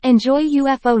Enjoy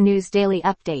UFO News Daily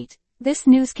Update. This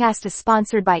newscast is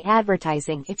sponsored by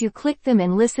advertising. If you click them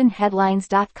and listen,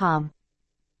 headlines.com.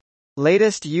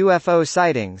 Latest UFO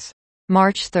sightings.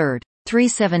 March 3,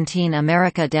 3:17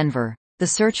 America Denver, the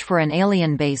search for an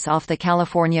alien base off the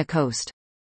California coast.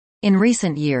 In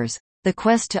recent years, the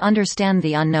quest to understand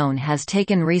the unknown has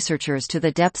taken researchers to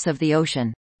the depths of the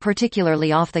ocean,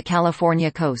 particularly off the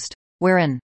California coast,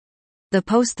 wherein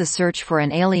the search for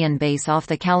an alien base off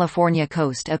the California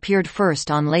coast appeared first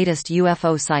on latest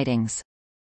UFO sightings.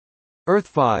 Earth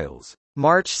Files.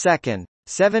 March 2,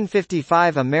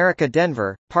 7:55 America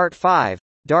Denver, Part 5,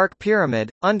 Dark Pyramid,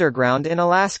 Underground in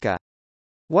Alaska.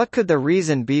 What could the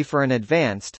reason be for an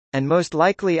advanced, and most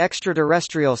likely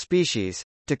extraterrestrial species,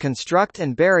 to construct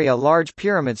and bury a large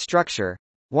pyramid structure,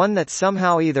 one that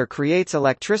somehow either creates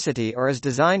electricity or is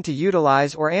designed to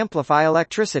utilize or amplify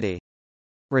electricity?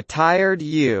 Retired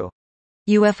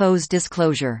UFOs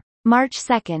disclosure. March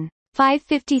 2,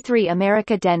 5:53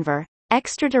 America Denver,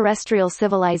 Extraterrestrial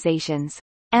Civilizations,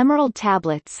 Emerald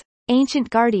Tablets, Ancient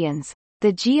Guardians,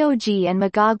 the GOG and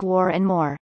Magog War and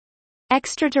more.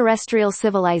 Extraterrestrial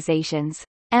Civilizations,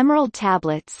 Emerald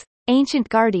Tablets, Ancient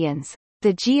Guardians,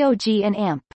 the GOG and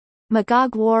AMP.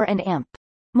 Magog War and AMP.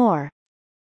 More.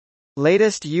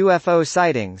 Latest UFO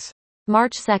sightings.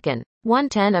 March 2,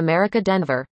 1:10 America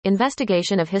Denver,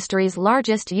 investigation of history's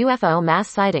largest UFO mass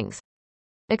sightings.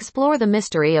 Explore the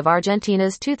mystery of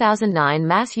Argentina's 2009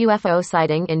 mass UFO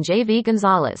sighting in J.V.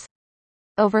 Gonzalez.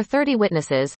 Over 30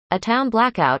 witnesses, a town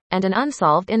blackout, and an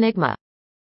unsolved enigma.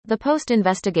 The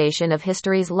post-investigation of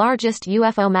history's largest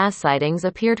UFO mass sightings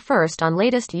appeared first on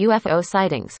latest UFO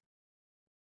sightings.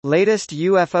 Latest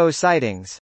UFO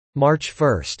sightings. March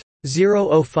 1,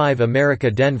 0:05 America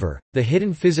Denver, the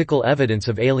hidden physical evidence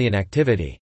of alien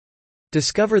activity.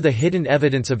 Discover the hidden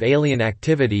evidence of alien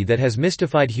activity that has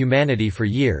mystified humanity for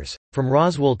years, from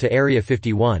Roswell to Area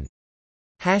 51.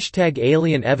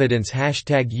 #alien evidence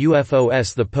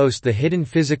 #UFOs. The hidden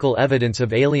physical evidence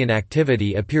of alien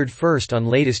activity appeared first on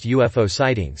latest UFO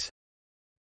sightings.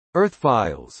 Earth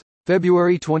Files.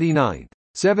 February 29,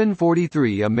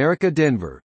 7:43 America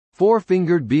Denver.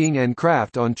 Four-fingered being and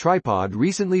craft on tripod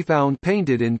recently found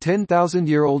painted in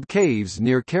 10,000-year-old caves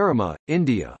near Kerala,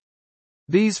 India.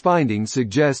 These findings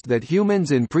suggest that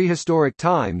humans in prehistoric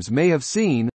times may have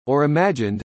seen, or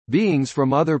imagined, beings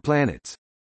from other planets.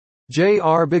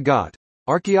 J.R. Bhagat,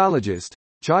 archaeologist,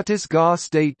 Chhattisgarh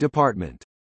State Department.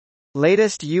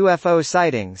 Latest UFO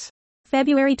sightings.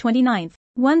 February 29,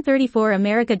 1:34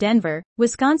 America Denver,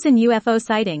 Wisconsin UFO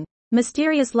sighting.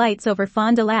 Mysterious lights over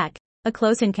Fond du Lac. A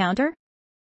close encounter?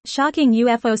 Shocking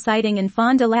UFO sighting in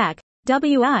Fond du Lac,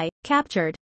 WI,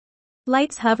 captured.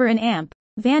 Lights hover and amp,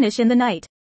 vanish in the night.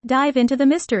 Dive into the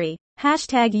mystery.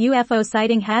 #UFO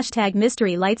sighting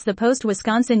 #mystery lights. The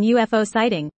post-Wisconsin UFO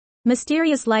sighting.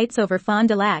 Mysterious lights over Fond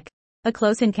du Lac. A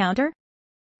close encounter?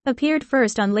 Appeared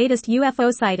first on latest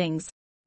UFO sightings.